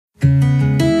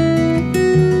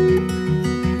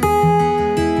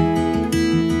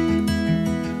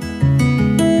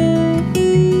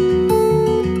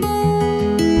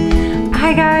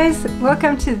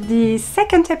welcome to the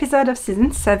second episode of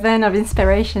season 7 of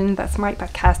Inspiration. That's my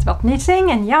podcast about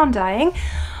knitting and yarn dyeing.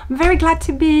 I'm very glad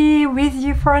to be with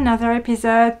you for another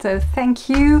episode, so thank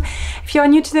you. If you're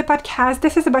new to the podcast,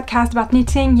 this is a podcast about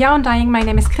knitting, yarn dyeing. My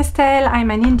name is Christelle,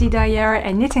 I'm an indie dyer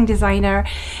and knitting designer,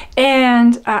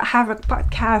 and I have a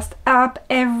podcast up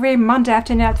every Monday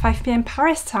afternoon at 5 p.m.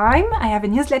 Paris time. I have a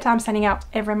newsletter I'm sending out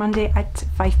every Monday at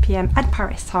 5 p.m. at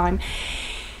Paris time.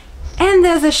 And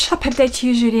there's a shop update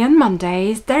usually on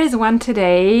Mondays. There is one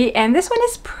today, and this one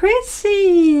is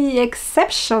pretty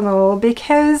exceptional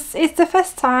because it's the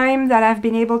first time that I've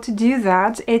been able to do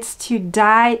that. It's to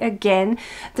dye again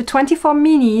the 24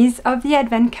 minis of the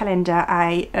advent calendar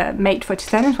I made for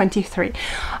 2023.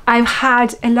 I've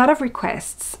had a lot of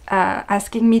requests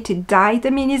asking me to dye the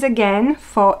minis again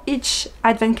for each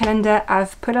advent calendar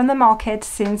I've put on the market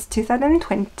since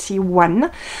 2021.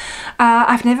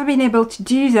 I've never been able to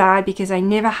do that because I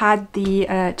never had the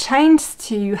chance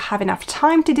to have enough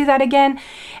time to do that again.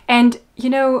 And you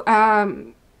know,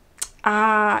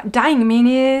 dyeing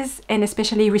minis, and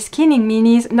especially reskinning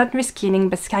minis, not reskinning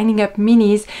but skinning up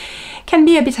minis, can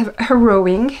be a bit of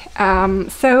harrowing.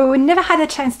 So never had a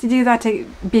chance to do that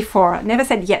before, never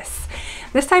said yes.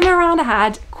 This time around I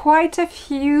had quite a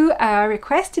few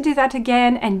requests to do that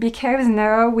again, and because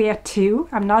now we are two,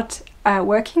 I'm not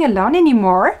working alone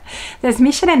anymore, there's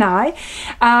Michelle and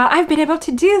I've been able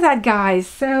to do that, guys.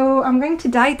 So I'm going to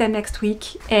dye them next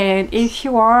week, and if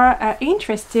you are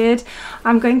interested,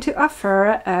 I'm going to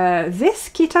offer this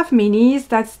kit of minis.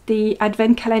 That's the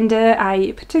advent calendar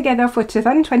I put together for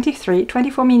 2023,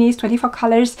 24 minis, 24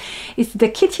 colors. It's the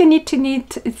kit you need to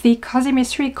knit the Cosy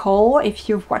mystery call. If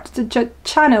you've watched the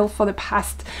channel for the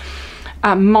past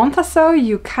month or so,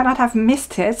 you cannot have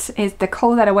missed it. It's the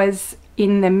call that I was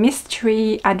in the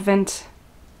mystery advent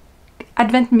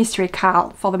mystery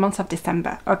call for the month of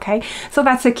December. Okay, so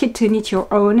that's a kit to knit your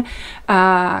own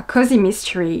cozy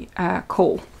mystery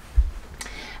call.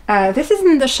 This is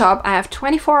in the shop. I have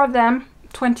 24 of them,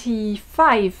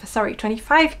 25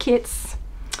 kits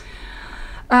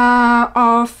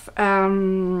of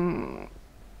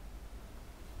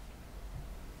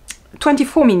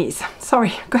 24 minis.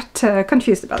 Sorry, got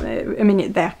confused about a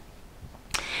minute there.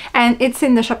 And it's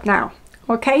in the shop now.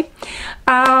 Okay,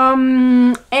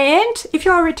 and if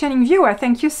you're a returning viewer,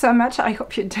 thank you so much. I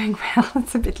hope you're doing well.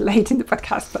 It's a bit late in the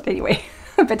podcast, but anyway,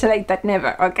 better late than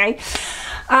never. Okay,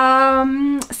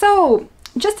 so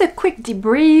just a quick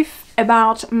debrief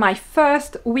about my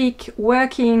first week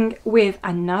working with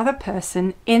another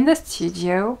person in the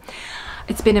studio.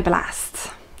 It's been a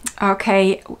blast.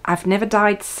 Okay, I've never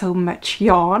dyed so much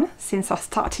yarn since I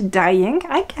started dyeing.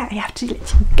 I have to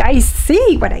let you guys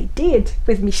see what I did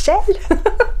with Michelle.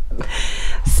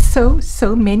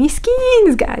 so many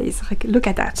skeins, guys. Like, look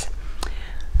at that.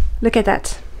 Look at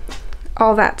that.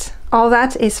 All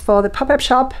that is for the pop-up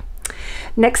shop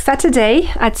next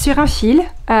Saturday at Sur un Fil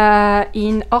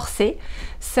in Orsay.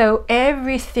 So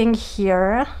everything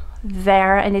here,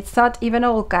 there, and it's not even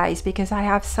all, guys, because I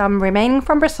have some remaining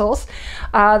from Brussels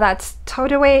that's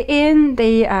stowed away in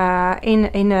the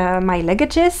my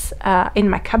luggages in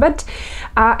my cupboard,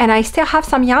 and I still have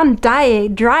some yarn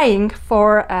drying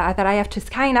for that I have to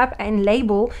skein up and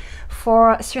label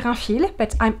for Sur un Fil,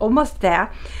 but I'm almost there.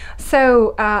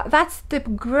 So that's the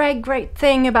great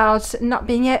thing about not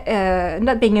being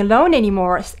alone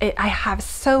anymore. I have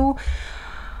so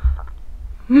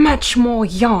much more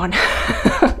yarn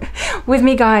with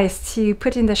me, guys, to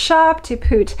put in the shop, to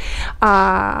put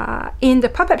in the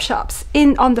pop-up shops,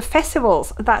 on the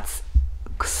festivals. That's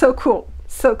so cool,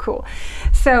 so cool.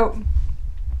 So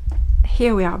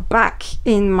here we are back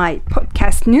in my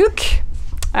podcast nook.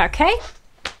 Okay,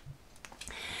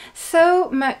 so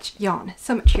much yarn,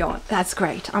 that's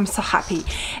great. I'm so happy.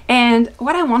 And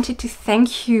what I wanted to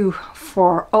thank you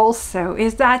for also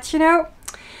is that, you know,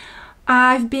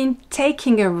 I've been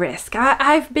taking a risk.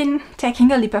 I've been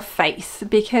taking a leap of faith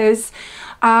because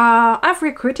I've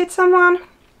recruited someone.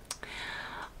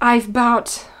 I've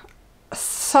bought,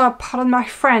 so pardon my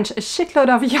French, a shitload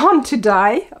of yarn to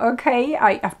dye. Okay,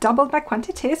 I've doubled my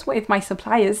quantities with my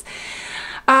suppliers.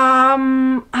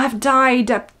 I've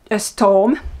dyed up a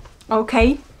storm.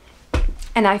 Okay,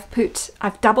 and I've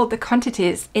doubled the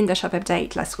quantities in the shop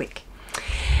update last week.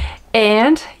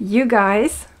 And you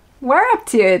guys were up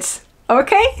to it.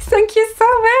 Okay, thank you so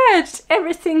much.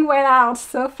 Everything went out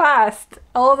so fast,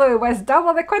 although it was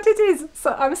double the quantities.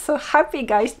 So I'm so happy,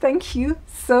 guys. Thank you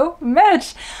so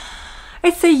much.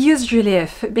 It's a huge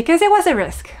relief because it was a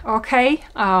risk, okay?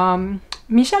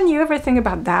 Michelle knew everything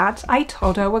about that. I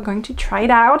told her we're going to try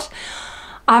it out.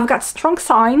 I've got strong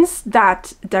signs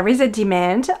that there is a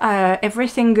demand.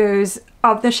 Everything goes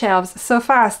off the shelves so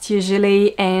fast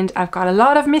usually, and I've got a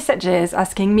lot of messages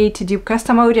asking me to do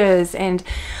custom orders, and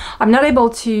I'm not able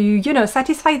to, you know,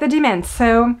 satisfy the demand.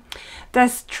 So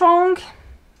there's strong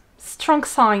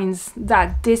signs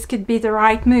that this could be the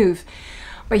right move.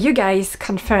 But you guys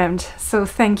confirmed, so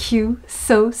thank you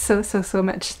so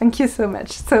much. Thank you so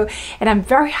much. So, and I'm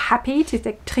very happy to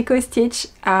take Tricot stitch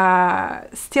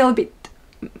still a bit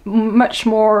much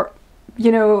more,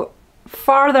 you know,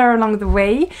 farther along the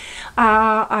way.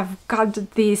 I've got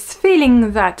this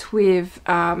feeling that we've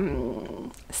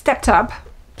stepped up,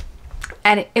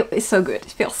 and it is so good.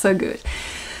 It feels so good.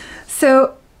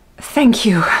 So thank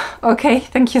you. Okay,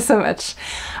 thank you so much.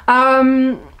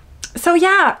 So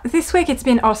yeah, this week it's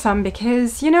been awesome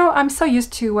because, you know, I'm so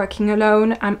used to working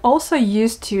alone. I'm also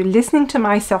used to listening to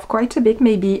myself quite a bit,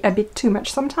 maybe a bit too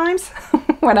much sometimes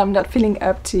when I'm not feeling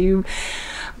up to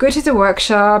go to the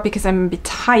workshop because I'm a bit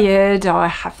tired, or I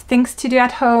have things to do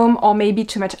at home, or maybe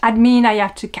too much admin I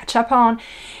have to catch up on.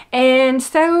 And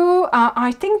so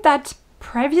I think that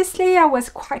previously I was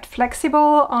quite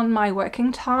flexible on my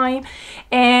working time,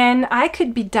 and I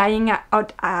could be dying at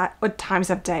odd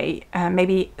times of day,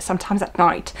 maybe sometimes at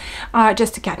night,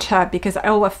 just to catch up, because I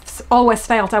always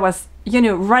felt I was, you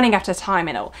know, running after time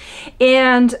and all.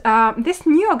 And this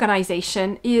new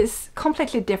organization is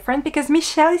completely different because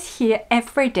Michelle is here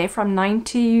every day from 9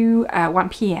 to 1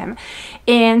 p.m.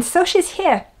 And so she's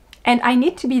here, and I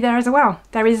need to be there as well.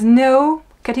 There is no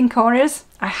cutting corners.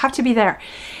 I have to be there.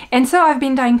 And so I've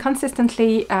been doing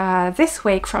consistently this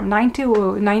week from 9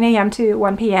 a.m. to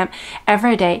 1 p.m.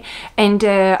 every day. And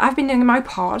I've been doing my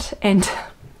part, and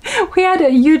we had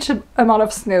a huge amount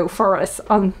of snow for us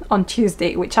on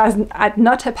Tuesday, which had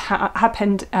not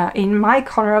happened in my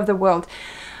corner of the world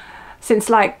since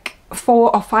like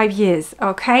 4 or 5 years,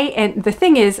 okay? And the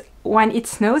thing is, when it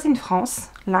snows in France,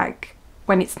 like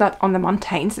when it's not on the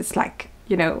mountains, it's like,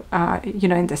 you know,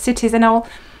 in the cities and all,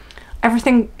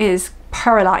 everything is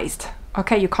paralyzed,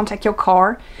 okay? You can't take your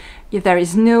car. If there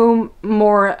is no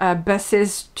more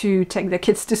buses to take the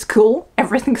kids to school,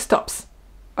 everything stops.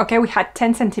 Okay, we had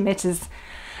 10 centimeters,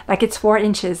 like it's 4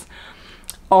 inches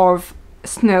of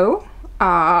snow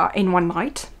in one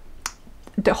night.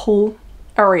 The whole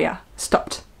area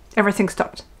stopped. Everything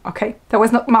stopped, okay? There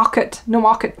was no market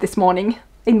this morning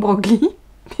in Broglie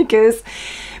because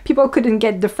people couldn't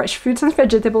get the fresh fruits and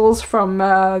vegetables from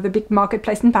the big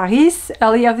marketplace in Paris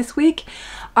earlier this week.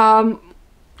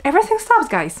 Everything stops,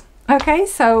 guys, okay?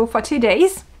 So for 2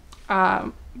 days,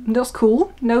 no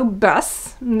school, no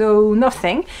bus, no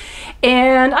nothing.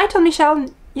 And I told Michelle,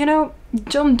 you know,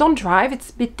 don't drive, it's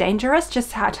a bit dangerous,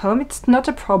 just at home. It's not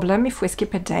a problem if we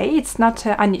skip a day, it's not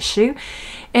an issue.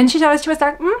 And she was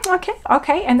like,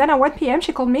 okay. And then at 1 p.m.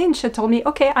 she called me and she told me,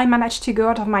 okay, I managed to go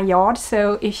out of my yard,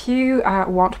 so if you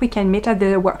want, we can meet at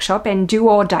the workshop and do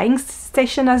our dyeing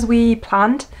station as we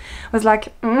planned. I was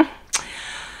like, okay,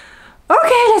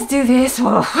 let's do this.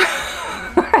 Well,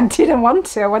 I didn't want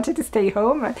to. I wanted to stay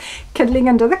home, cuddling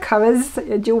under the covers,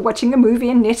 watching a movie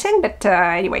and knitting. But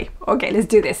anyway, okay, let's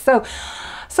do this. So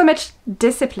much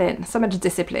discipline, So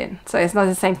it's not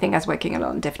the same thing as working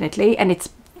alone, definitely, and it's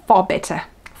far better.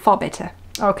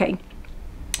 Okay.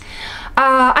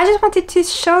 I just wanted to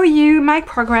show you my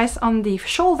progress on the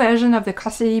shawl version of the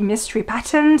Cosy mystery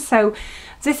pattern. So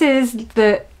this is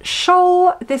the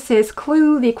shawl. This is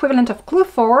Clue, the equivalent of Clue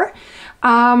 4.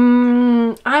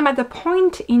 I'm at the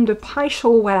point in the pie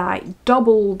shawl where I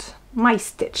doubled my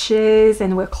stitches,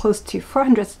 and we're close to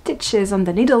 400 stitches on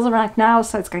the needles right now,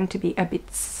 so it's going to be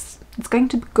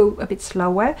go a bit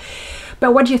slower.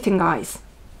 But what do you think, guys?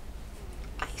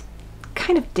 I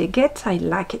kind of dig it. I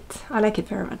like it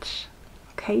very much.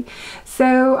 Okay,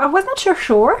 so I was not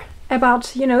sure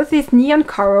about, you know, this neon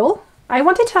coral. I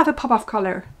wanted to have a pop of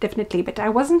color, definitely, but I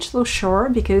wasn't so sure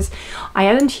because I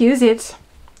hadn't used it.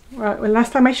 Well,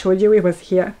 last time I showed you it was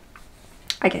here,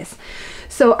 I guess.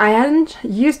 So I hadn't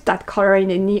used that color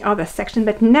in any other section,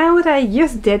 but now that I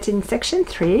used it in section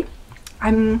 3,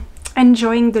 I'm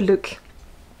enjoying the look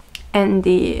and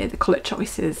the color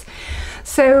choices.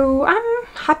 So I'm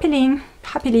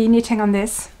happily knitting on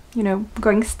this, you know,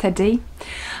 going steady.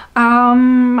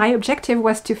 My objective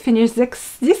was to finish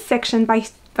this section by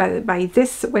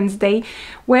this Wednesday.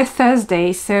 We're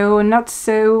Thursday, so not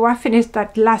so. I finished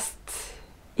that last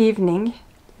evening,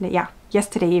 yeah,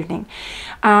 yesterday evening.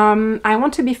 I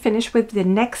want to be finished with the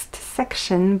next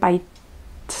section by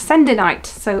Sunday night,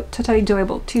 so totally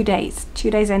doable. 2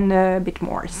 days and a bit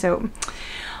more, so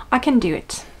I can do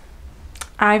it.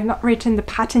 I've not written the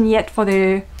pattern yet for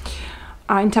the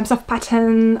in terms of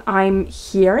pattern. I'm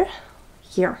here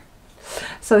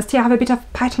So still have a bit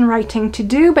of pattern writing to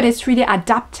do, but it's really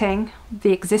adapting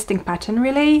the existing pattern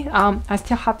really. I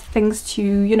still have things to,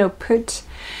 you know, put.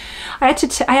 I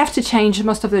have to change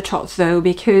most of the charts though,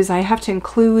 because I have to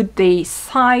include the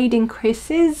side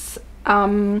increases.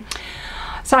 So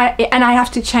I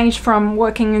have to change from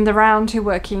working in the round to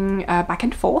working back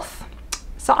and forth.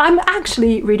 So I'm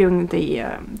actually redoing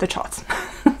the charts.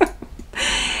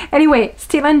 Anyway,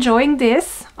 still enjoying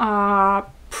this.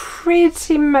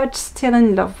 Pretty much still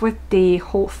in love with the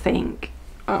whole thing.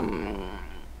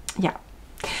 Yeah.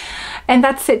 And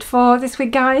that's it for this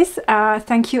week, guys.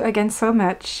 Thank you again so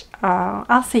much.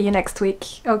 I'll see you next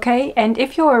week, okay? And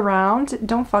if you're around,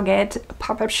 don't forget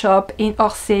pop-up shop in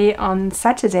Orsay on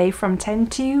Saturday from 10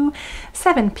 to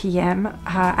 7 p.m.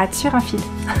 at Sur un fil.